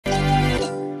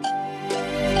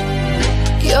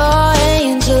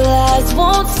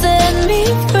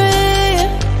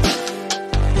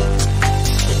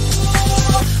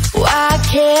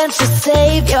can't you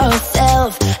save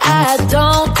yourself? I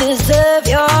don't deserve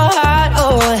your heart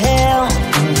or hell.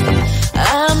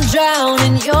 I'm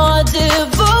drowning your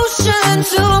devotion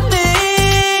to me.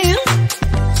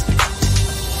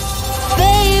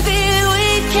 Baby, we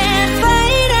can't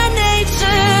fight our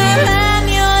nature. I'm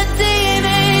your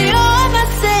demon, you're my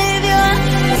savior.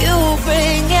 You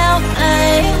bring out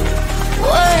my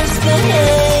worst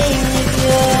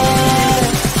behavior.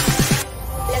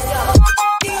 Let's go.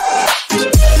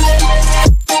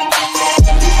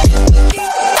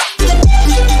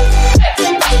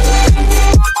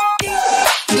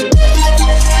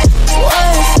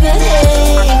 Worst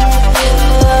behavior.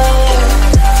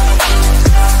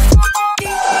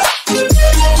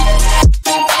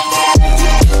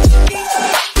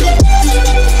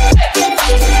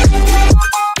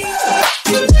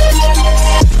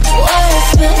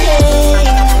 Worst behavior.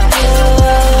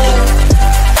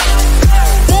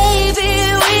 Baby,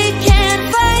 we can't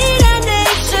fight our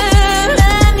nature.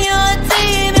 I'm your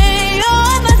demon,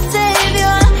 you're my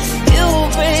savior. You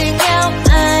bring out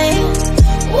my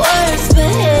worst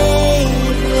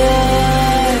behavior.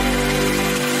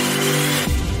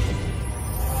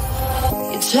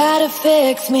 You try to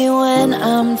fix me when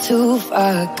I'm too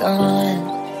far gone.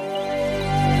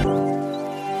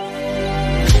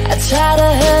 I try to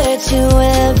hurt you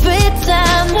every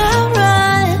time I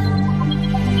run.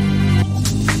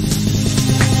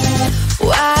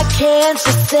 Why can't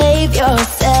you save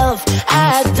yourself?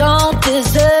 I don't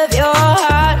deserve your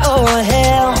heart or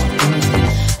hell.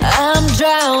 I'm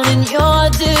drowning your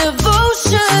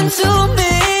devotion to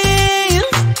me.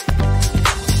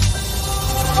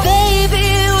 Baby,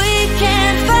 we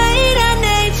can't fight our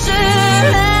nature.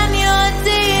 I'm your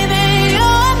demon,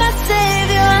 you're my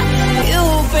savior. You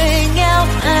bring out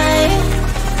my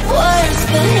worst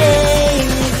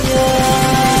behavior.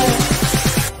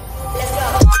 Let's go.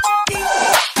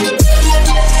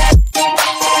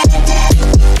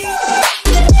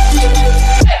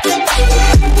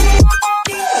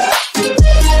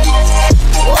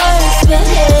 Worst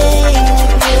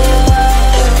behavior.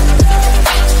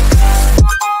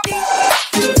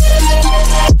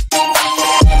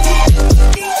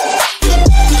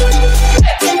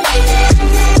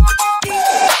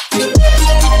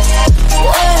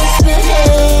 Worst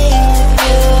behavior.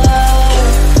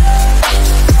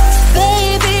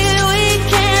 Baby, we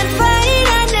can't fight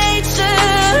our nature.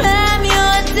 I'm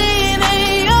your demon,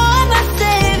 you're my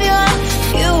savior.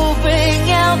 You bring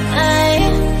out my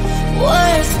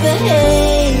worst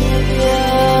behavior.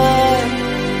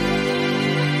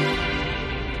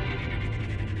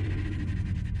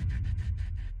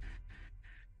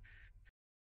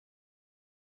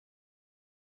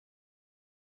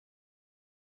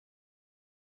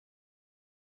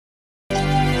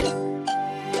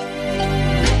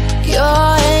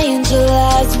 Your angel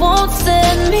eyes won't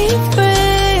set me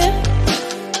free.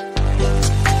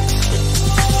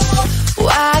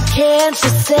 Why can't you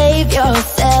save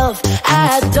yourself?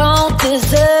 I don't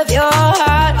deserve your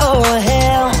heart or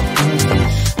hell.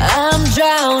 I'm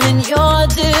drowning your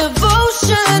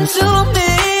devotion to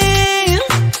me.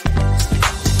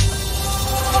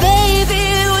 Baby,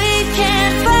 we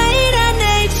can't fight our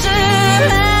nature.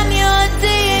 I'm your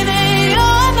demon,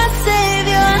 you're my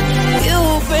savior. You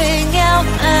bring out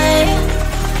my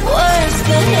worst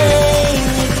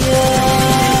behavior.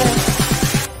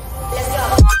 Let's go.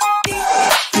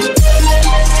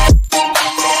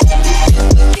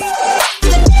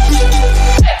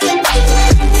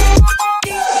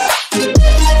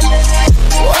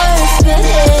 Worst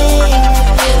behavior.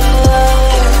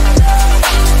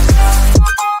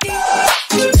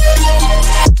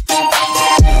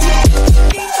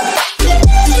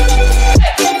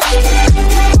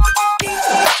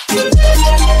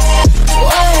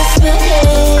 Worst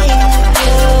behavior.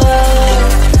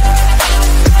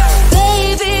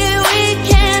 Baby, we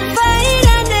can't fight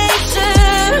our nature.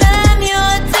 I'm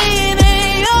your demon,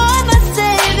 you're my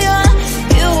savior.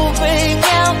 You bring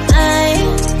out my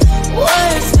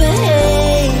worst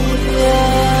behavior.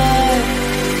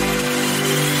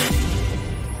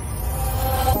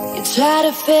 You try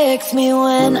to fix me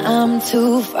when I'm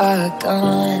too far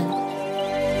gone.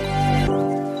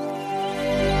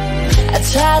 I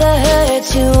try to hurt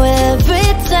you every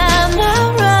time I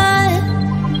run.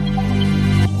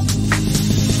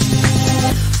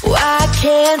 Why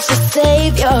can't you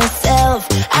save yourself?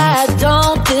 I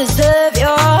don't deserve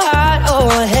your heart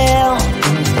or hell.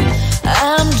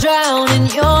 I'm drowning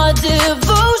your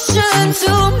devotion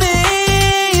to me.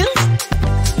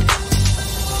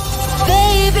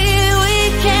 Baby, we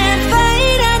can't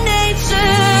fight our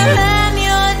nature. I'm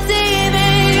your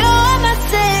demon, you're my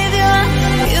savior.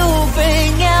 You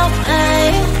bring out my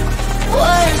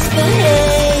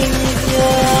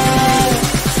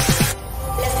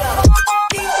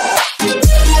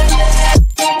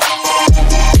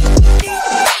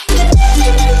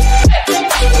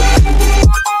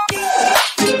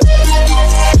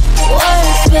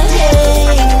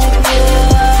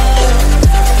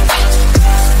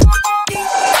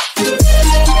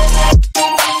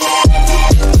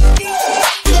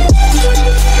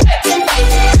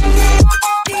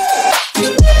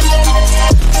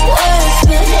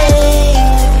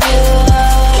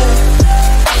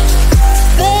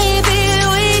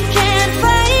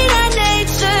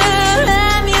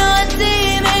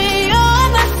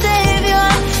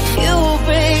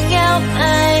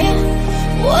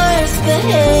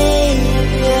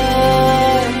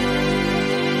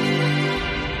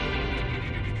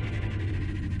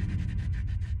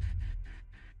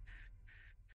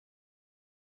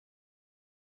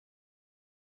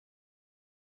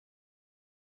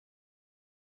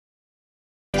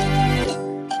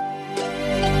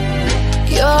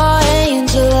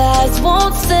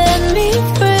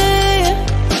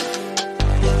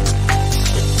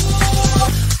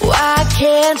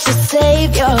can't you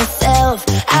save yourself?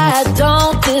 I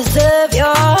don't deserve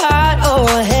your heart or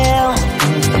hell.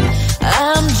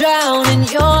 I'm drowning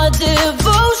your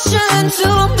devotion to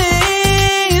me.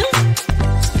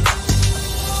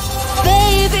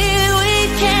 Baby, we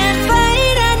can't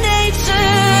fight our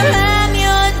nature. I'm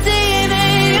your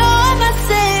demon, you're my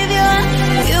savior.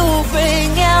 You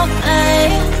bring out my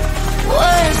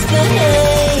worst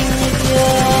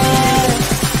behavior.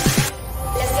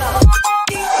 Let's go.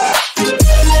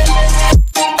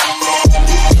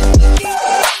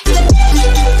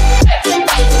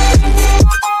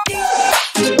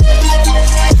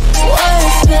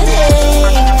 Worst behavior.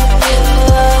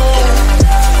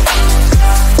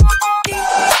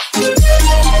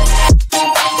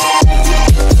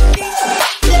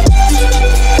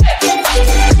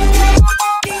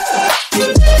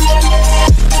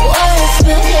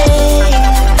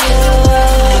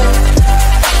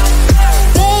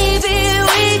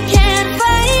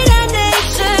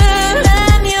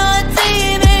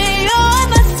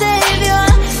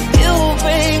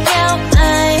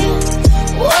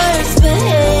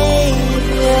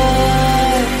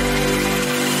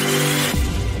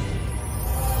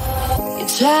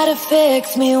 Try to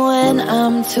fix me when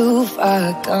I'm too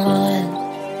far gone.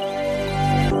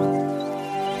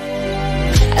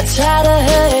 I try to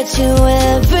hurt you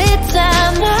every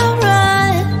time I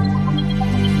run.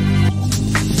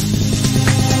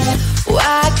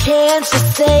 Why can't you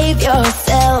save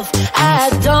yourself? I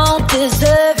don't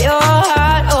deserve your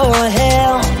heart or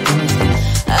hell.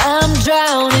 I'm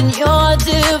drowning your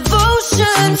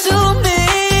devotion to me.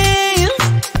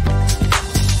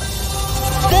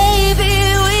 Baby,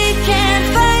 we can't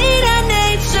fight our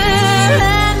nature.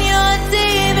 I'm your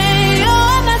demon,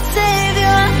 you're my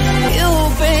savior. You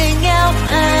bring out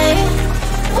my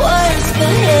worst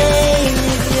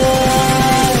behavior.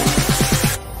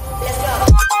 Let's go.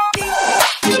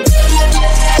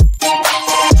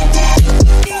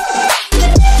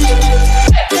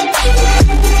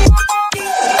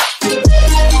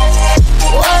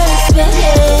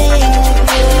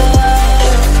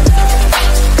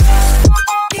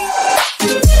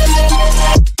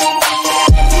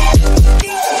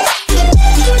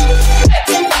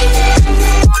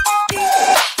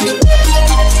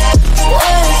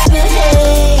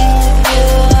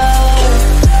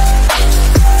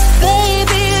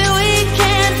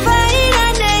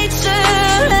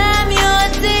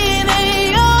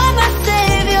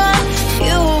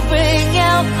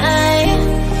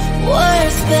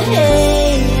 Worst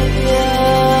behavior.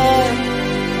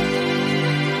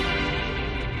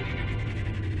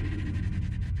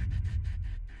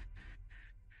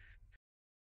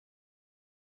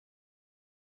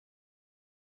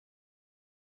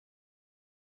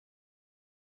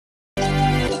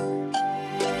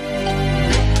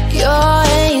 Your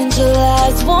angel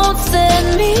eyes won't set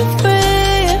me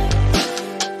free.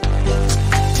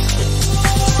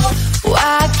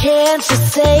 Why can't you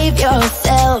save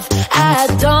yourself? I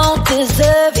don't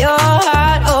deserve your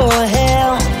heart or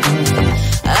hell.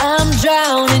 I'm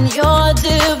drowning your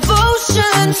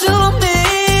devotion to me.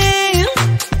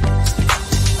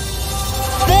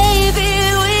 Baby,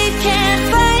 we can't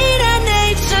fight our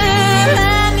nature.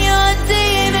 I'm your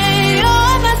demon,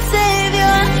 you're my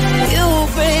savior. You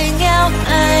bring out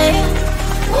my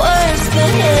worst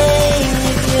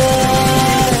behavior.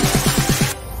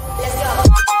 Let's go.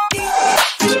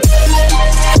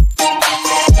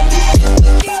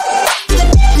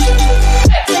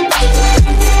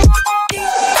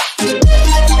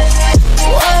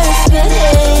 Worst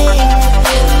behavior.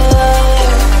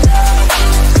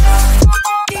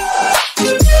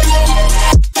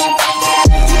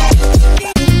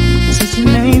 Such an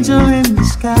angel in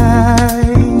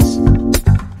disguise.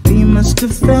 We must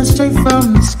have fell straight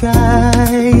from the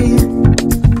sky.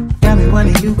 Got me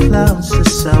wanting you closer,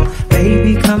 so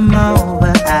baby come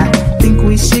over. I think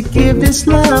we should give this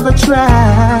love a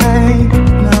try.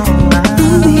 No,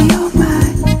 I'll be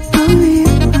alright. I'll be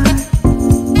alright.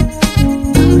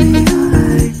 I'll be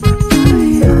alright. I'll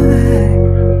be alright.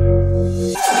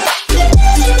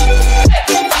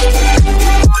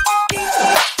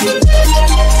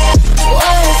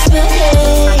 Worst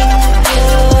behavior.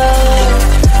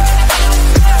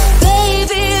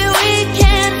 Baby, we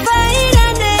can't fight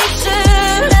our nature.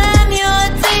 I'm your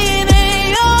demon,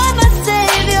 you're my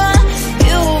savior.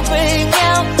 You bring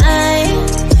out my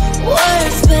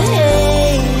worst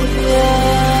behavior.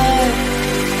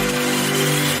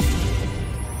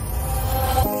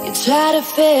 You try to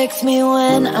fix me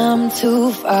when I'm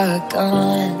too far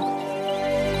gone.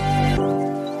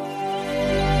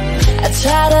 I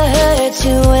try to hurt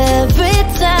you every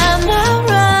time I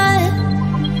run.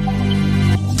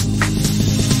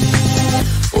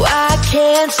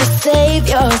 can't you save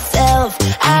yourself?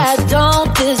 I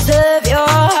don't deserve your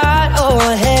heart or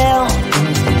hell.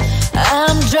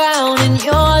 I'm drowning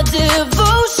your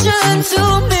devotion to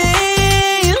me.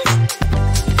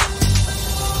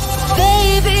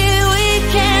 Baby, we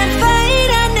can't fight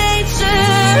our nature.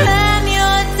 I'm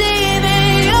your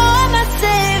demon, you're my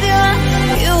savior.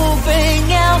 You bring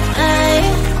out my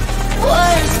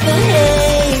worst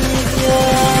behavior.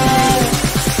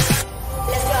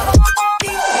 Let's go.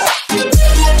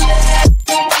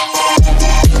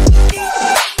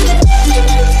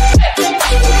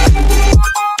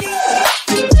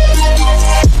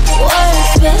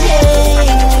 Worst behavior.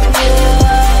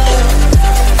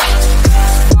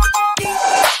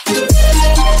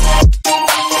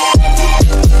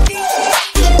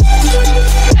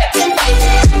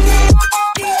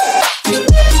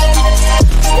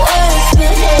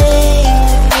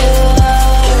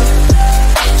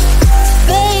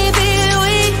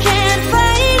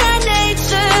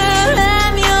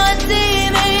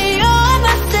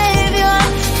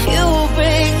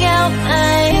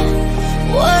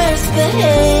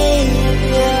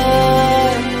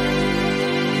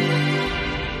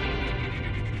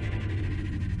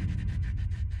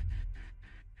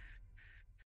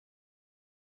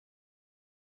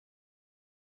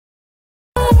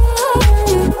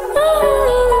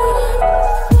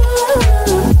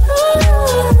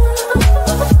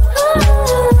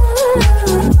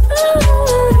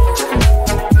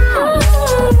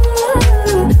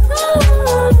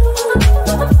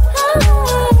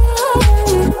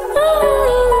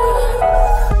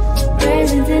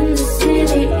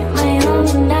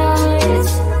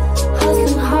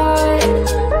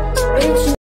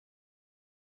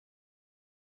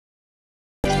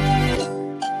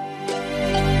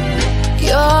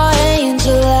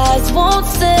 Won't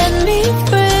set me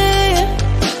free.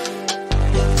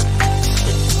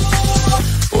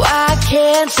 Why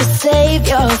can't you save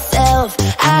yourself?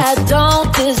 I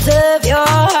don't deserve your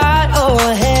heart or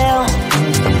hell.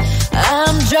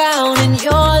 I'm drowning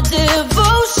your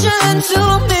devotion to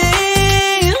me.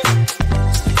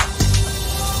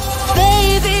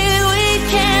 Baby, we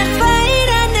can't fight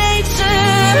our nature.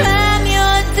 I'm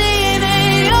your demon,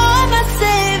 you're my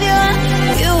savior.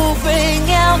 You bring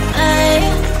out my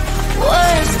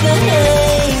worst behavior.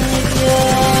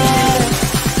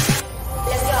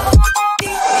 Let's go.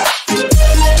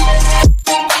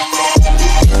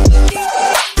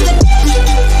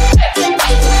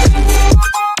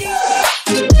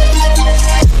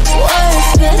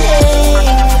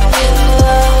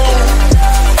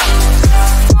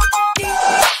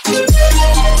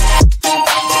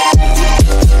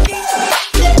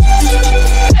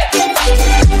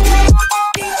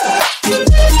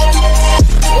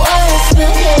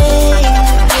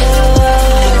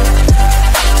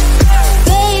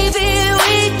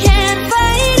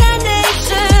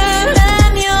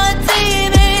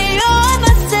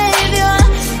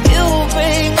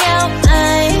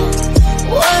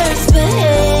 Worst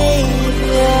behavior.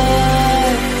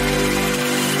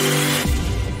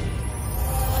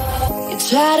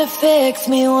 Try to fix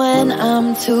me when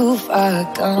I'm too far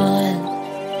gone.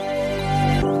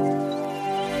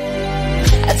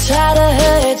 I try to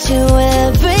hurt you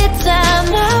every time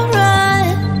I run.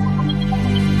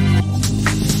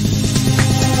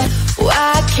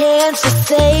 Why can't you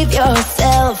save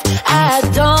yourself? I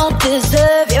don't